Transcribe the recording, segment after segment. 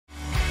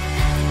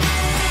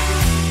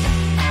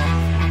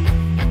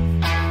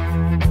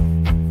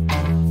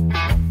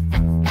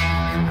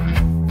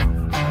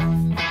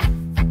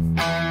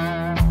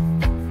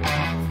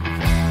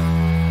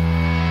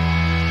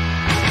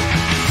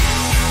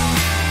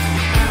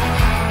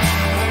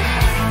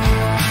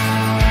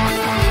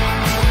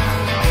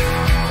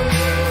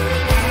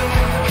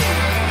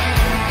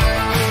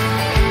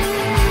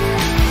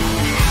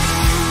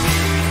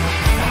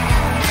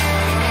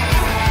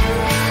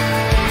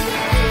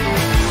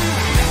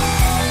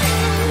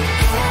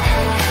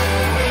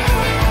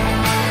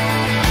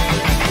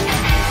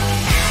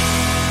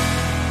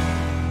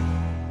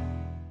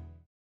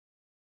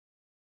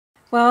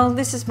Well,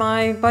 this is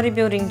my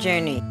bodybuilding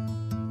journey.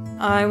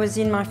 I was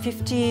in my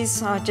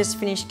 50s. I just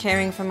finished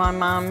caring for my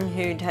mum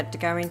who'd had to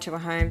go into a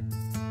home.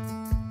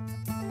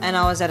 And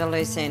I was at a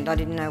loose end. I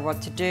didn't know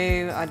what to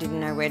do. I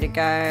didn't know where to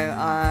go.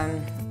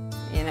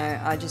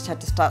 I just had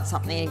to start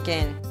something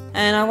again.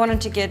 And I wanted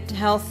to get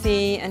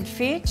healthy and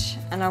fit,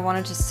 and I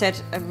wanted to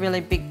set a really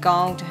big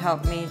goal to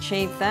help me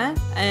achieve that.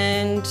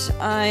 And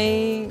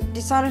I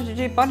decided to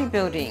do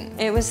bodybuilding.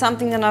 It was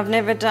something that I've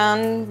never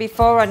done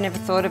before. I'd never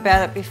thought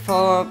about it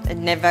before. It'd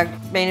never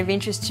been of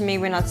interest to me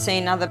when I'd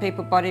seen other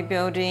people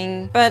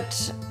bodybuilding.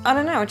 But I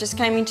don't know, it just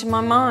came into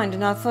my mind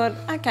and I thought,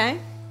 okay,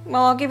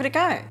 well, I'll give it a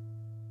go.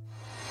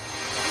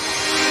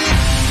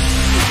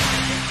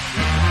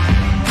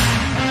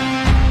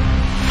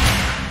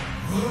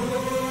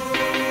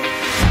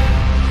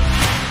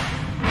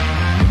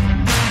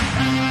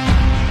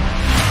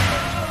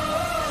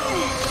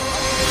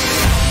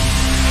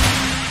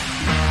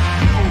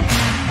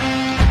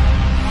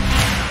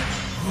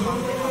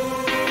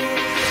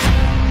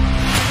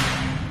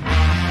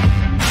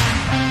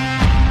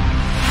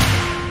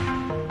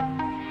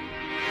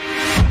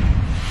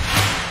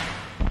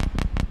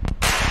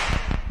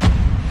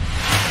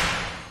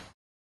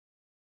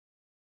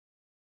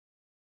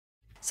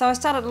 So I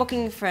started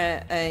looking for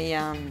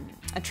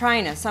a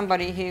trainer,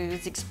 somebody who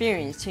was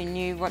experienced, who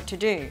knew what to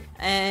do.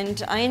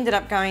 And I ended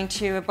up going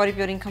to a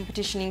bodybuilding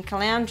competition in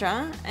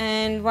Caloundra,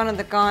 and one of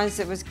the guys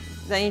that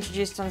they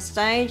introduced on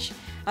stage,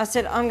 I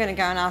said, I'm going to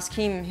go and ask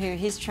him who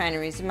his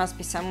trainer is. It must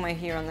be somewhere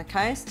here on the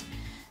coast.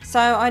 So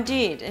I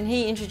did, and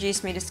he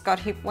introduced me to Scott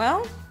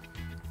Hipwell.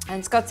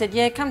 And Scott said,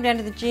 yeah, come down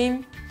to the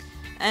gym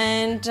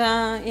and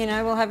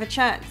we'll have a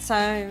chat.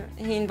 So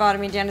he invited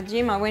me down to the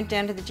gym. I went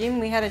down to the gym,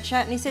 we had a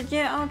chat, and he said,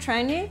 yeah, I'll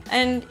train you.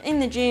 And in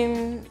the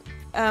gym,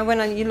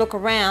 when you look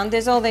around,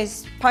 there's all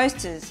these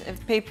posters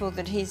of people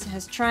that he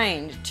has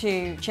trained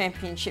to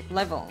championship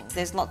level.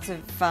 There's lots of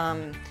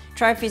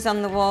trophies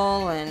on the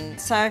wall, and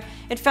so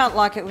it felt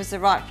like it was the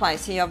right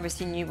place. He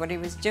obviously knew what he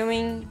was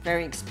doing,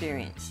 very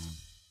experienced.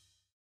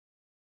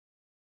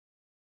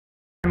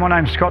 My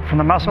name's Scott from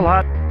the Muscle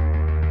Hut.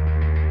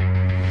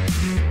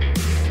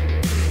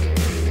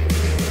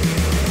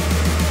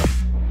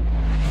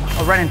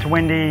 I ran into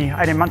Wendy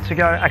 18 months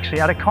ago,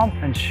 actually at a comp,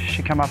 and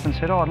she came up and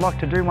said, oh, I'd like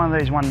to do one of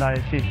these one day.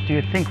 Do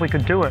you think we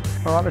could do it?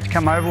 All right, let's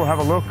come over, we'll have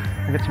a look.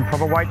 We'll get some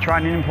proper weight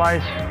training in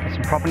place, get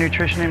some proper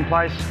nutrition in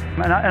place.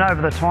 And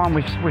over the time,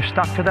 we've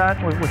stuck to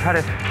that. We've had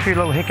a few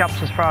little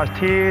hiccups as far as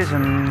tears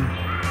and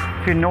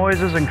a few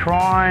noises and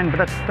crying,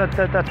 but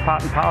that's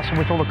part and parcel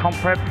with all the comp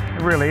prep.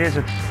 It really is.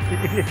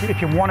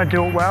 If you want to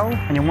do it well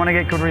and you want to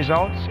get good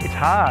results, it's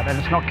hard, and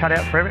it's not cut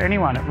out for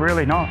anyone. It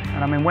really not.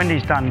 And I mean,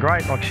 Wendy's done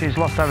great. Like, she's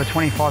lost over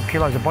 25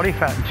 kilos of body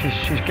fat,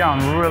 and she's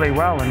going really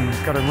well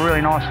and got a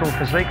really nice little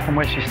physique from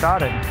where she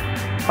started.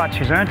 But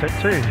she's earned it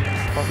too.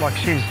 Like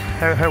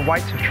her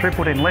weights have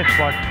tripled in lifts.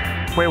 Like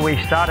where we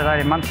started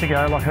 18 months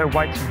ago, like her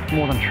weights have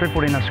more than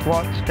tripled in her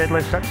squats,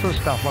 deadlifts, that sort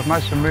of stuff. Like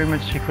most of the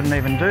movements she couldn't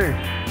even do.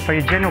 For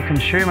your general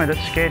consumer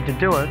that's scared to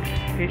do it,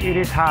 it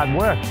is hard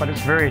work, but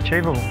it's very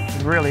achievable.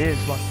 It really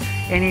is. Like,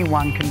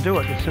 anyone can do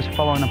it. It's just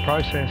following a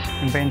process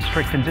and being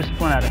strict and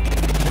disciplined at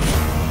it.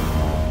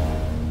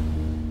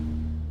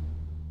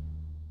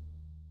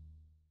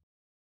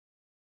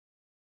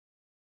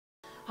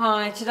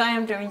 Hi, today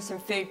I'm doing some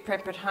food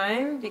prep at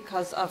home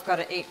because I've got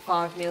to eat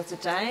 5 meals a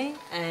day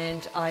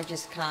and I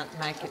just can't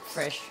make it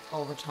fresh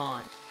all the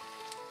time.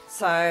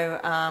 So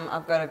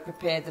I've got to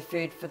prepare the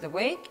food for the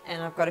week,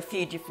 and I've got a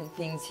few different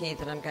things here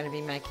that I'm going to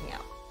be making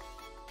up.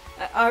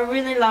 I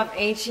really love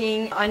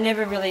eating. I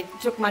never really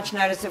took much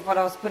notice of what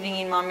I was putting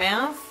in my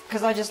mouth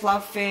because I just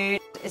love food,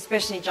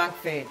 especially junk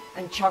food,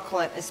 and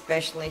chocolate,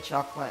 especially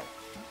chocolate.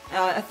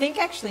 I think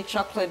actually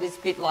chocolate is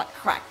a bit like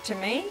crack to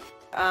me.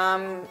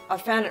 I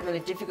found it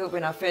really difficult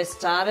when I first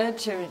started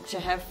to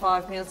have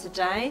 5 meals a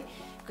day,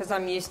 because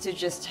I'm used to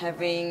just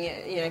having,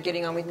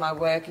 getting on with my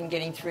work and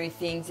getting through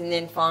things, and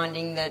then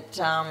finding that,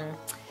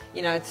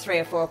 it's 3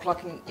 or 4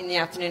 o'clock in the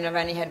afternoon, I've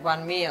only had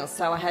 1 meal.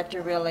 So I had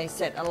to really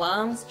set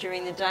alarms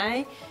during the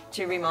day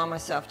to remind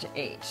myself to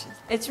eat.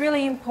 It's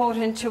really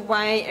important to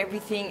weigh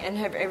everything and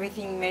have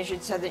everything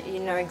measured so that you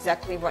know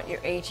exactly what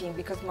you're eating,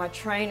 because my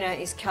trainer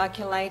is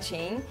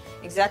calculating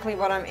exactly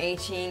what I'm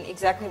eating,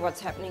 exactly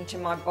what's happening to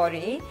my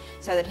body,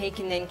 so that he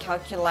can then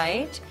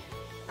calculate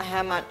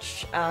how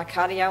much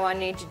cardio I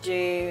need to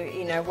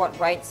do, what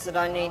weights that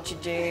I need to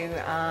do,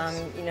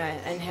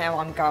 and how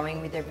I'm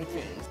going with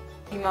everything.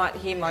 You might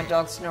hear my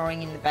dog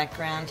snoring in the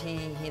background.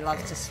 He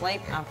loves to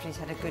sleep after he's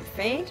had a good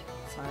feed,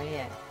 so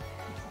yeah.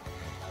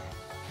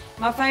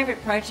 My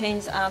favourite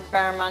proteins are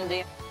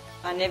barramundi.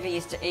 I never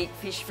used to eat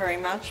fish very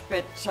much,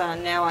 but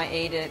now I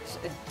eat it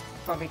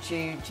probably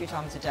two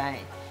times a day.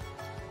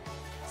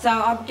 So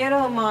I get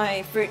all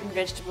my fruit and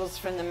vegetables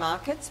from the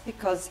markets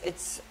because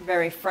it's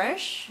very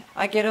fresh.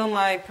 I get all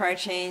my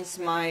proteins,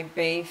 my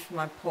beef,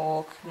 my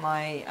pork,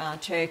 my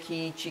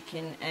turkey,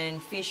 chicken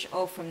and fish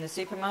all from the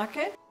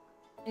supermarket.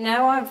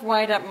 Now I've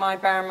weighed up my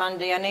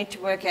barramundi, I need to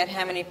work out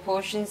how many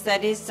portions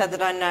that is so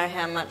that I know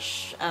how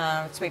much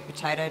sweet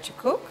potato to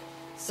cook.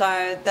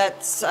 So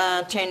that's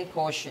 10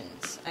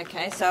 portions.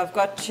 Okay, so I've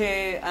got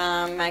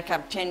to make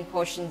up 10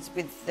 portions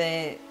with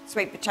the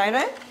sweet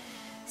potato.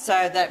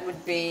 So that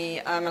would be,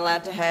 I'm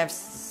allowed to have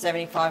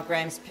 75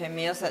 grams per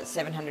meal, so that's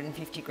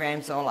 750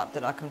 grams all up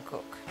that I can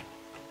cook.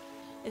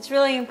 It's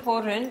really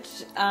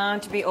important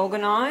to be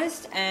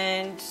organised,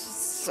 and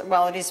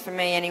well, it is for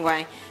me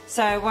anyway.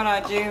 So what I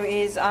do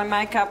is I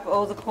make up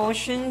all the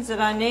portions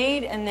that I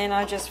need and then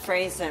I just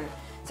freeze them.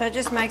 So it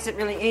just makes it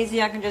really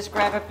easy. I can just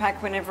grab a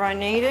pack whenever I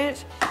need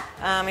it.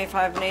 If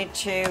I need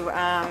to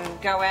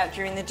go out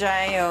during the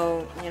day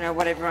or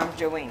whatever I'm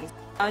doing.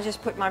 I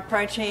just put my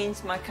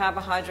proteins, my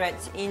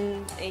carbohydrates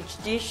in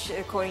each dish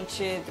according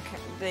to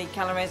the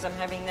calories I'm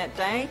having that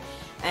day,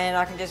 and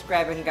I can just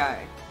grab and go.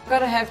 I've got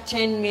to have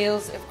 10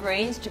 meals of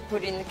greens to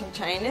put in the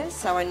containers,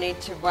 so I need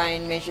to weigh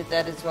and measure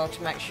that as well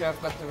to make sure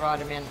I've got the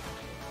right amount.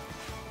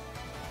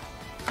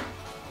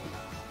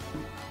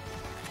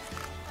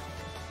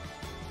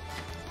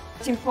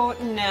 It's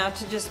important now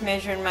to just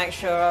measure and make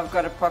sure I've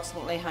got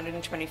approximately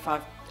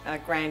 125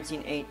 grams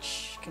in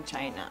each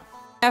container.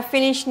 I've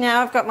finished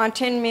now. I've got my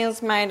 10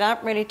 meals made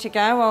up, ready to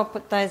go. I'll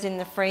put those in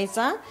the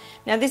freezer.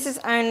 Now this is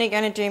only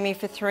going to do me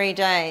for 3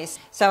 days.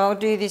 So I'll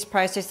do this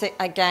process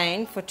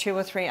again for 2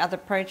 or 3 other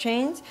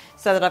proteins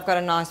so that I've got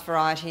a nice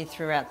variety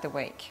throughout the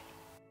week.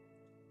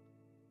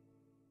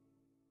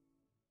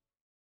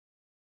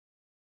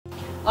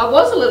 I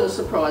was a little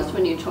surprised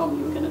when you told me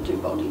you were going to do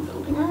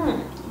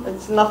bodybuilding.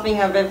 It's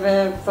nothing I've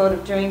ever thought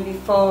of doing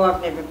before.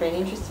 I've never been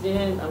interested in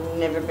it. I've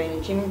never been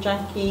a gym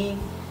junkie.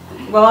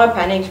 Well, I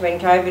panicked when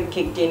COVID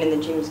kicked in and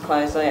the gyms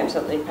closed. I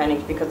absolutely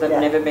panicked because I've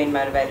never been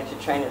motivated to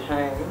train at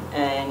home.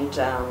 And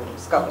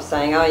Scott was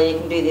saying, oh, you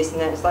can do this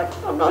and that. It's like,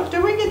 I'm not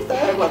doing it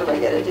though. What am I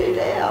going to do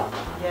now?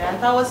 Yeah,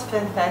 that was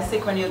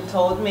fantastic when you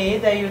told me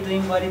that you're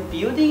doing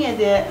bodybuilding and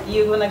that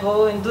you're going to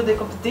go and do the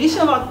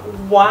competition. Like,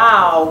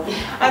 wow.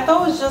 I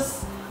thought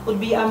it would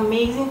be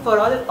amazing for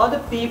other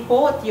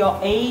people at your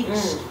age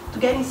to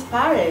get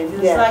inspired.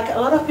 It's like a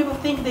lot of people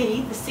think they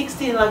hit the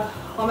 60 like,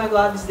 oh my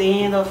God, it's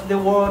the end of the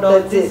world, or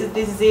this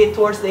is it,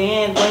 towards the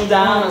end, going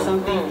down or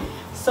something.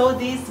 So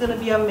this is going to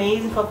be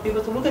amazing for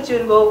people to look at you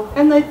and go,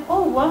 and like,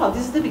 oh wow,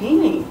 this is the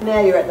beginning.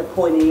 Now you're at the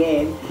pointy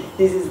end,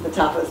 this is the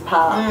toughest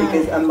part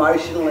because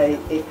emotionally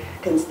it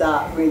can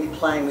start really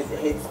playing with the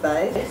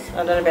headspace.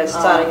 I don't know about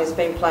starting, it's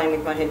been playing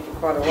with my head for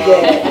quite a while.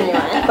 Yeah.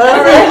 Anyway.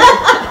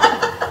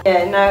 But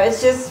yeah, no,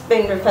 it's just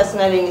been a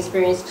fascinating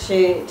experience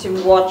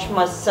to watch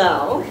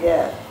myself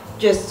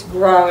just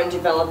grow and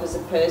develop as a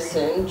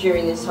person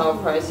during this whole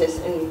process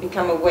and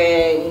become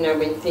aware,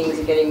 when things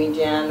are getting me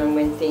down and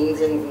when things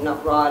are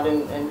not right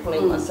and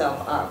pulling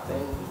myself up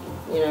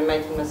and,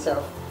 making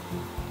myself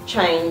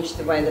change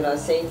the way that I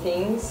see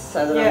things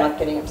so that I'm not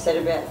getting upset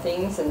about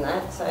things and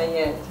that. So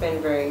yeah, it's been a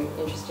very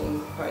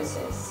interesting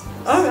process.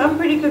 I'm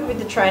pretty good with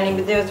the training,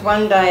 but there was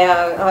one day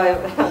I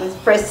was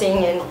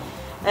pressing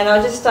and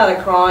I just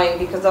started crying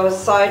because I was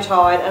so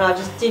tired and I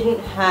just didn't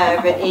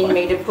have it in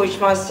me to push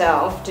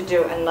myself to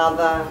do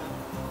another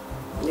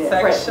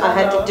press. I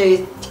had to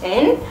do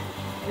 10.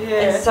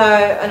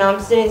 And I'm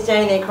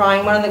standing there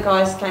crying. One of the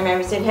guys came over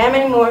and said, how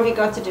many more have you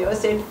got to do? I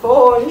said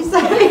 4. He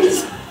said,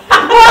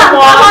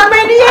 how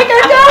many you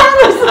go down?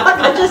 I was like,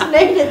 I just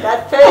needed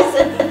that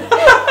person.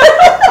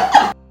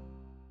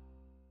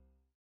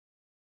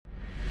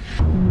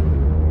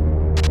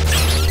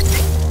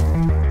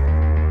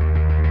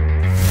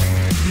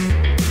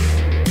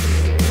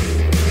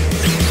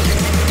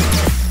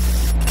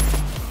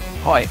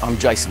 Hi, I'm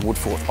Jason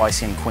Woodforth,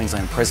 ICM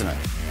Queensland President,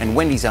 and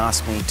Wendy's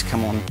asked me to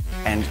come on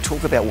and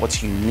talk about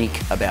what's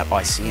unique about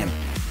ICM.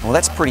 Well,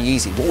 that's pretty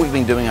easy. What we've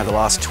been doing over the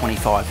last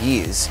 25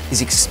 years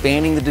is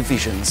expanding the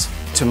divisions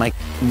to make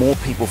more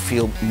people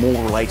feel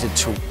more related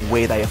to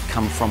where they have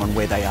come from and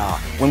where they are.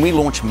 When we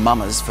launched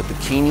Mamas for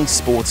Bikini,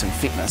 Sports and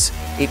Fitness,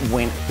 it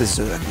went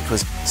berserk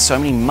because so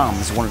many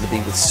mums wanted to be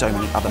with so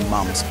many other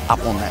mums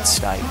up on that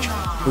stage.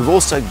 We've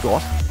also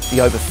got the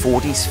over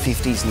 40s,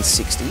 50s and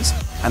 60s,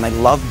 and they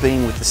love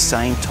being with the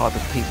same type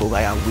of people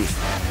they are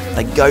with.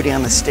 They go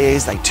down the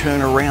stairs, they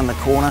turn around the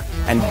corner,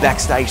 and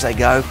backstage they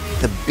go.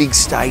 The big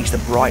stage, the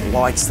bright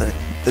lights,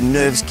 the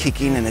nerves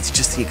kick in, and it's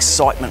just the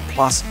excitement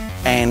plus,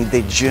 and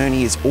their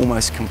journey is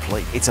almost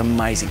complete. It's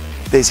amazing.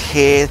 There's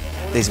hair,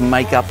 there's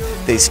makeup,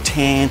 there's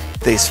tan,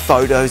 there's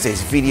photos,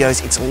 there's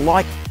videos. It's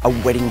like a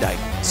wedding day.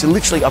 So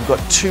literally I've got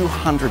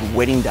 200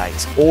 wedding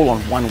days all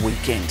on one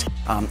weekend.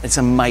 It's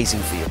an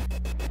amazing feel.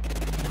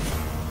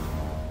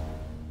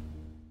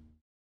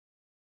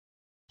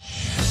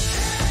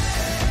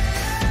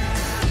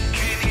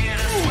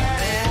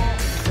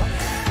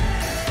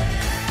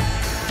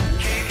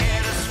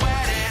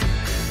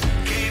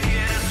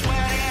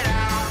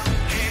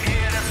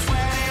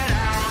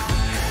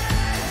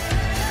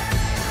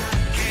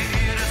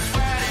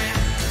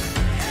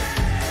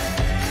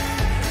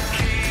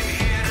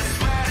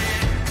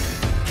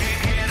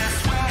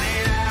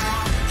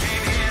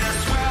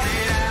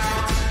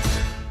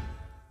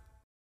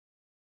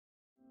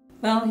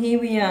 Well, here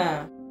we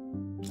are.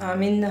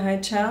 I'm in the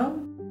hotel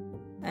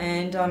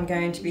and I'm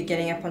going to be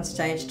getting up on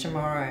stage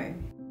tomorrow.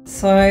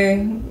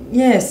 So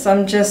yes,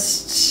 I'm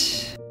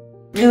just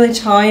really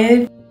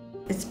tired.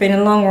 It's been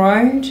a long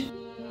road.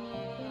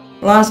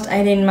 Last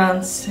 18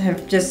 months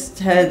have just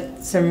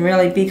had some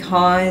really big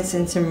highs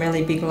and some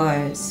really big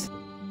lows.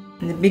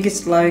 And the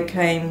biggest low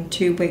came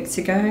 2 weeks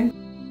ago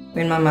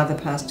when my mother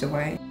passed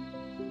away.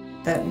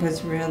 That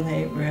was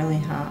really, really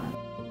hard,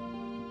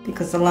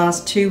 because the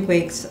last 2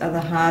 weeks are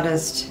the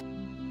hardest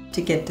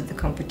to get to the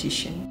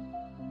competition.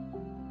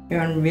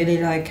 You're on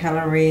really low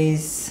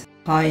calories,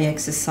 high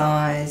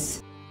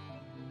exercise,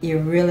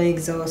 you're really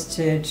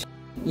exhausted,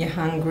 you're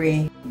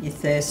hungry, you're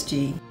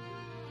thirsty,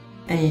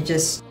 and you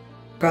just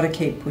got to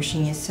keep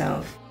pushing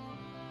yourself.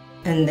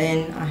 And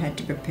then I had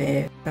to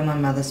prepare for my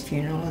mother's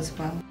funeral as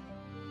well.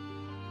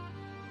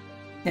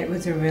 It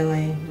was a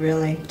really,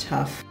 really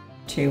tough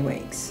 2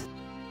 weeks.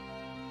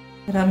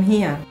 But I'm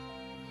here.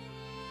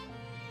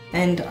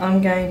 And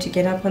I'm going to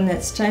get up on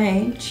that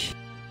stage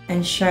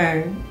and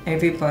show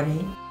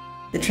everybody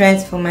the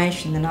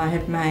transformation that I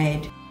have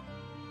made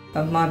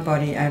of my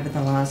body over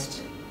the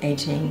last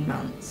 18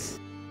 months.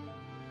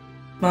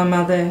 My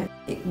mother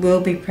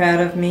will be proud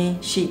of me.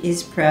 She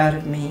is proud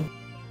of me.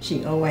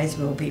 She always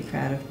will be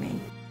proud of me,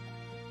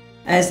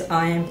 as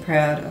I am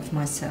proud of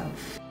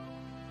myself.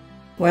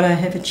 What I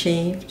have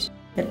achieved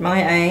at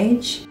my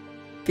age,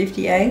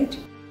 58,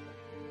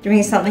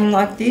 doing something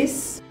like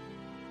this,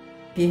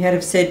 if you had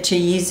have said 2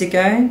 years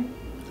ago,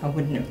 I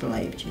wouldn't have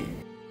believed you.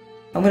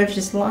 I would have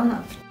just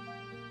laughed.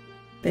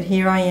 But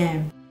here I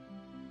am,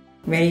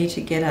 ready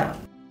to get up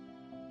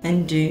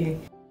and do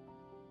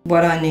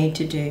what I need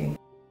to do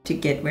to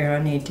get where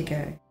I need to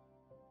go.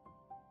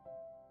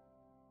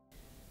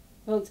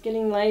 Well, it's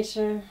getting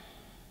later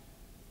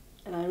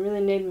and I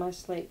really need my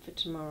sleep for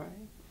tomorrow.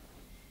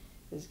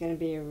 It's going to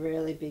be a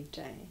really big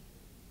day.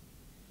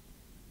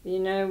 You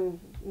know,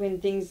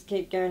 when things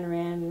keep going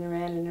around and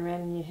around and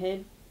around in your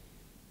head,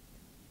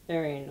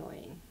 very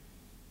annoying.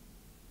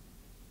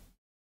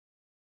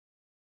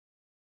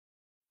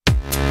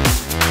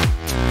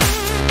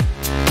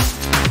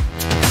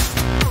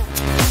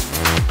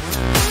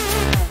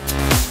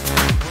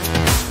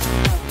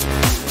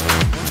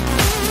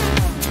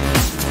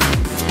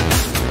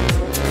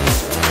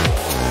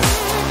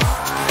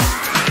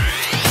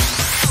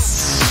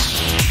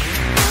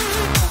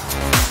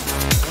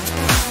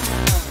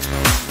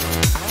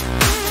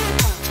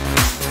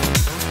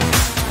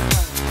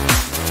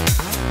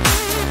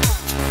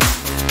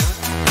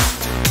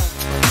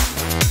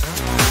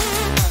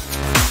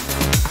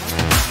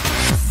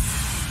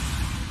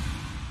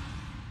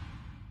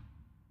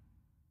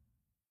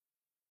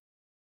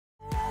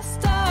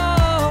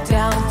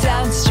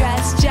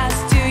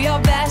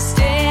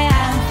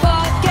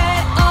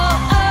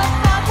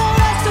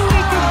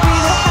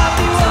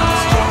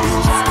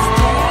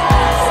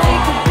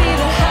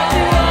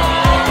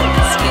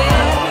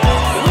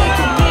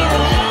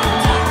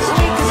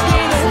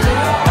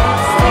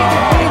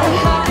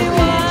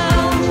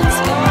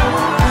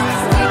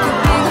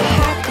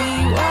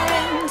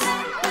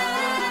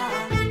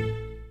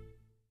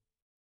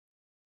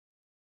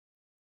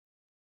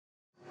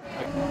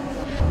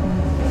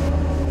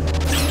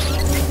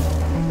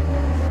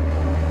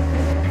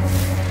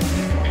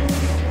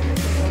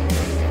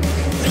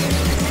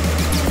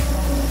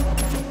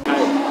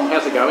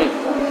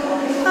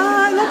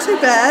 Not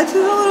too bad. She's a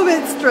little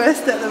bit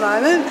stressed at the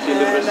moment. She's a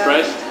little bit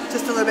stressed?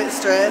 Just a little bit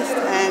stressed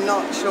and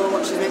not sure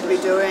what she's meant to be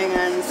doing,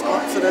 and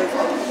Scott sort of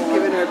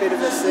given her a bit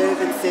of a serve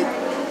and said,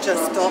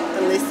 just stop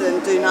and listen,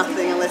 do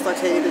nothing unless I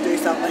tell you to do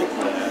something.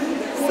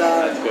 So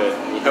that's good.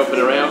 Are you helping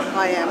her out?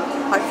 I am,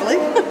 hopefully.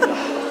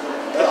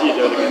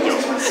 You're doing a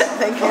good job.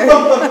 Thank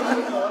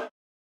you.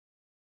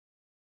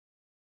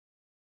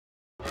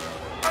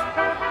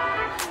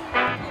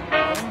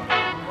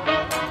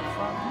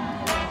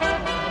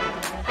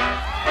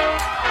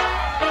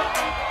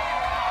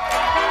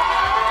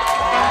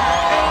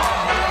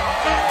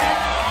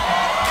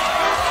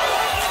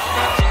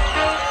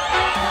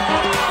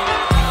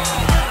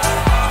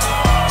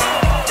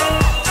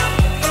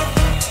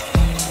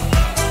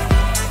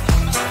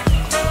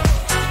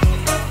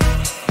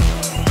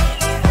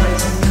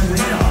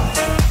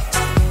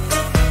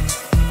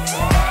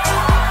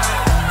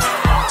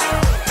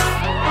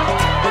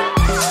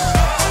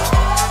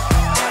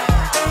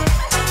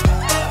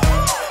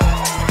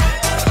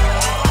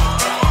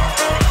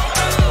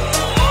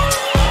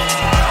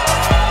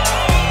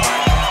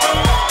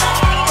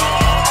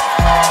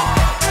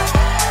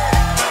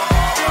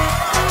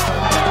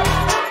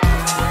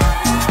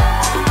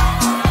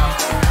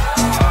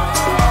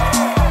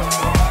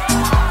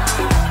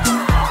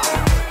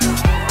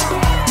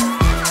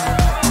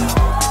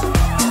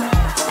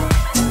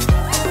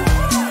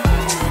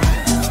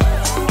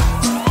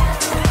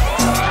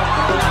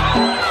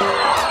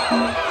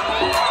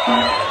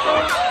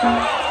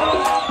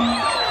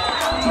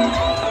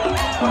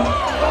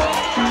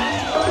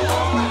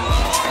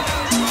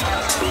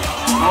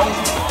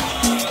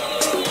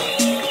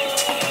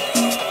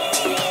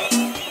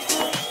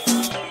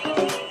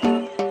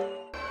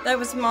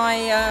 was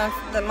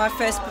my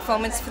first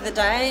performance for the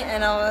day,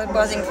 and I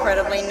was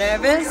incredibly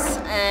nervous.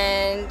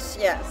 And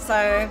yeah,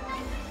 so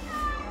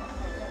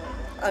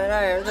I don't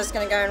know. I'm just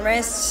going to go and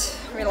rest,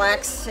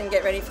 relax, and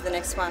get ready for the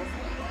next one.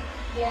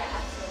 Yeah.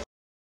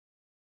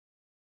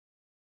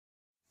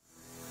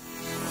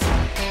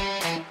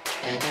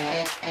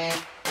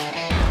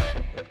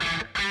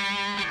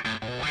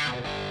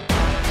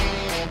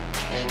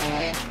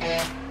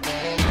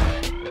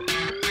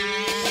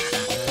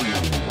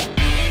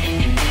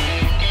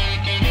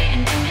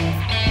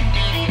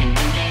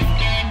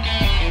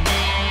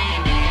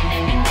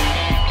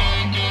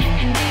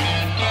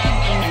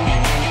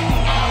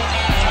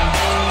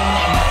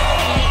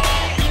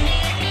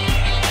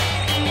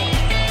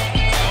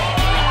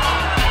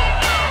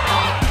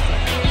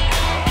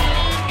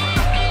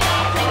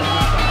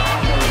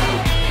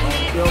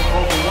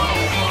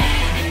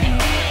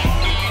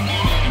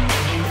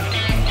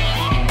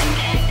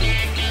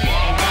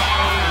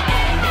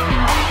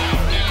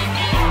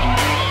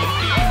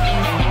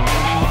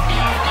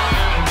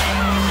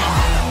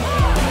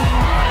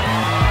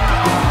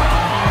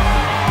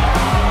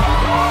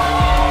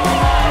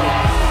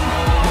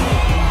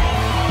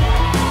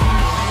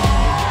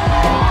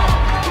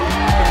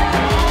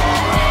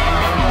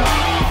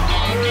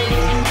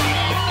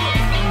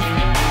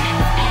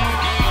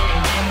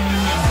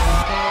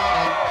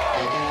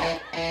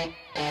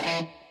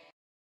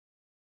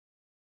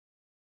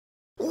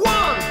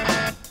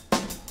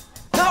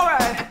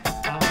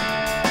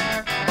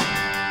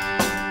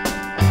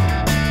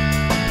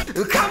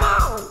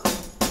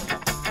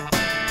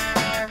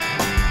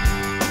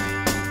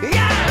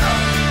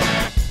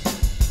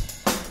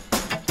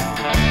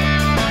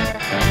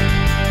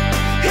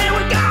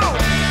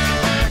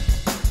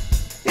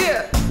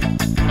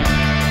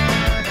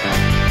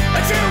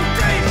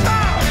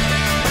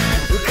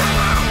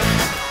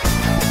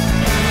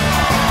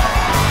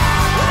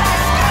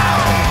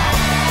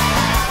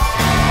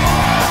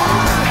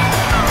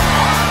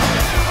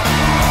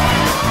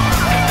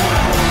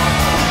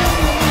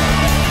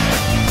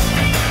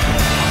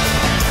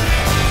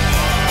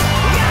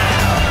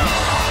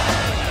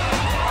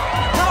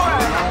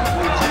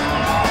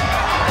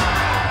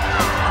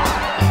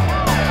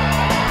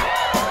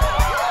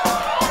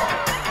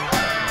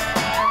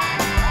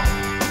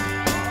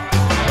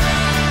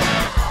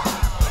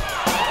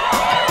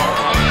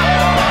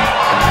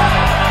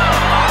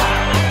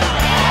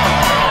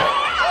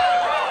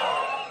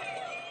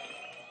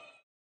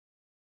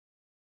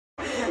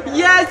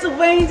 Yes,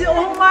 Wendy,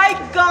 oh my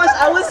gosh,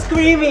 I was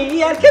screaming.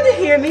 Yeah, can you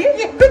hear me?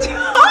 Yeah, could you?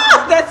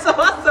 Oh, that's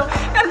awesome.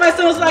 And my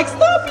son was like,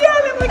 stop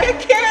yelling, like I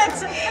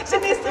can't. She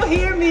needs to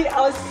hear me. I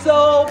was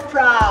so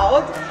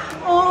proud.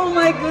 Oh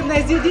my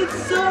goodness, you did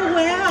so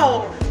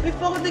well.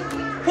 With all the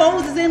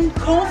poses and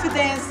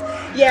confidence.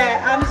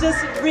 Yeah, I'm just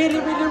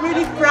really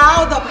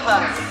proud of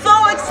her. So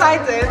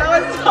excited. I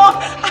was so,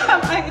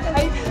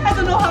 I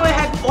don't know how I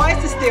had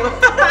voice still.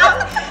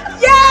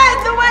 Yes,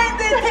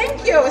 Wendy,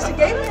 thank you. She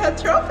gave me a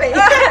trophy.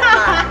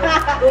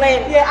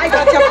 Yeah, I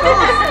got your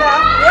post.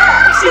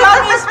 Yeah. She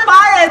got me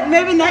inspired.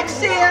 Maybe next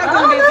year I'm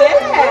going to be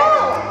there.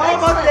 How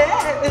about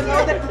that? You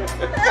know,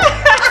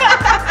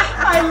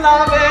 I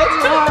love it.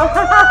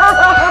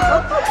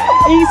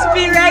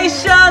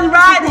 Inspiration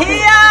right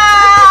here.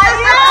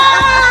 Yeah.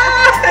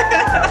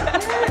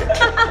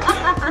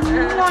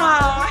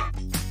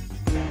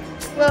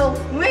 Well,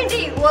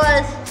 Wendy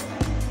was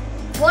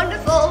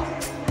wonderful,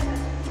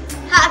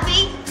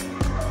 happy,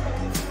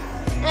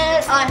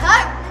 and I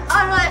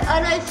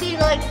know she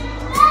likes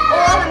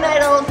all the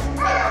medals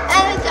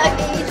and the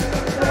jockeys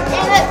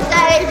and the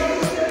stage.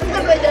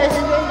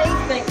 Congratulations, Wendy.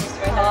 Thank you,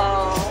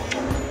 sweetheart.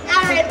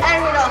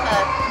 And Rodolfo.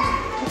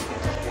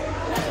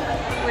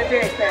 We're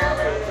very proud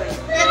of you.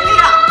 Yes, we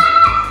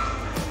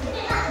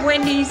are.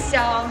 Wendy's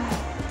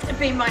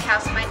been my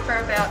housemate for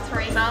about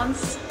 3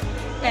 months,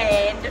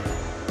 and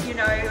you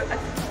know,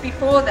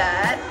 before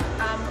that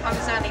I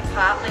was only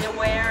partly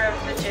aware of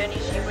the journey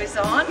she was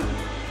on,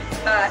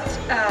 but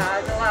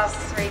the last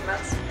 3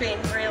 months have been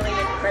really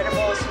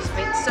incredible. She's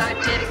been so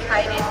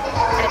dedicated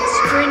and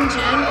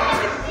stringent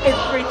with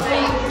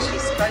everything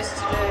she's supposed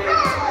to do,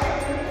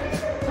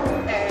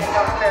 and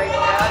I'm very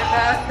proud of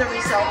her. The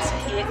results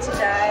are here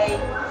today.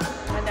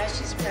 I know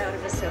she's proud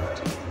of herself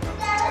too.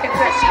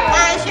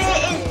 Congratulations. And she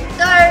is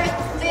so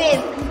thin.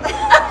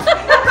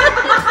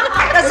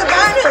 That's a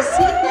bonus.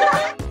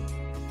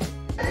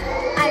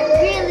 I'm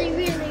really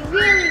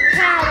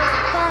proud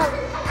of Mum.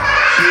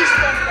 She's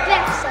the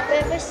best I've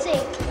ever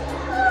seen.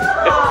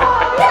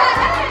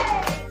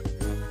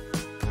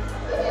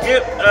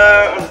 Yep,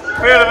 I'm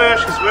proud of her.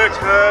 She's worked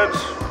hard. I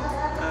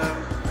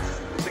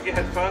think you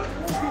had fun.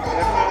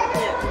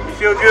 You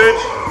feel good.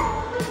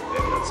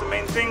 Yeah, that's the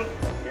main thing.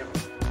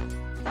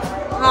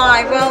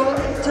 Hi, well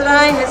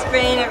today has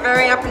been a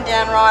very up and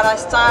down ride. I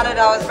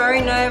was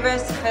very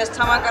nervous the first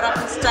time I got up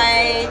on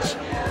stage,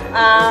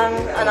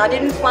 and I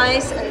didn't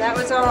place, and that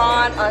was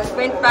alright. I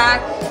went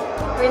back,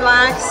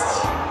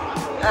 relaxed,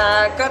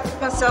 got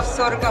myself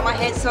sorted, got my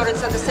head sorted,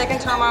 so the second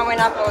time I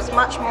went up I was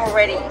much more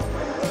ready.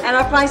 and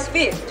I placed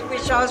 5th,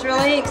 which I was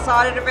really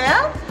excited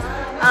about.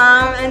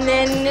 And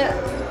then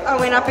I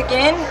went up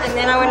again, and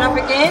then I went up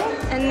again,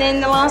 and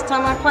then the last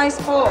time I placed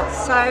 4th.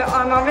 So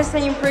I'm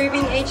obviously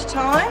improving each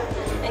time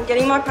and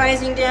getting my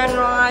posing down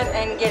right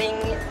and getting,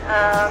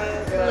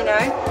 you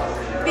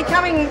know,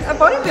 becoming a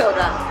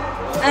bodybuilder.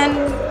 And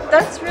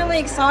that's really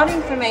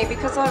exciting for me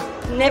because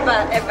I've never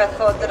ever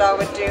thought that I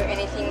would do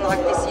anything like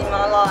this in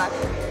my life.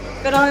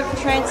 But I've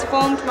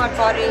transformed my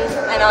body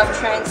and I've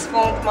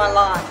transformed my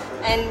life,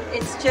 and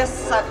it's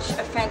just such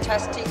a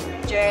fantastic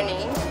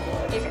journey.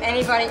 If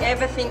anybody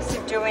ever thinks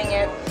of doing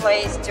it,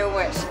 please do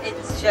it.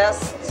 It's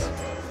just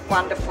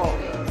wonderful.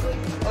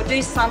 Or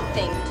do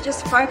something.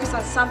 Just focus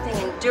on something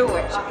and do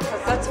it,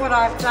 because that's what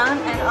I've done,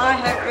 and I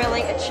have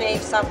really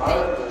achieved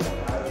something.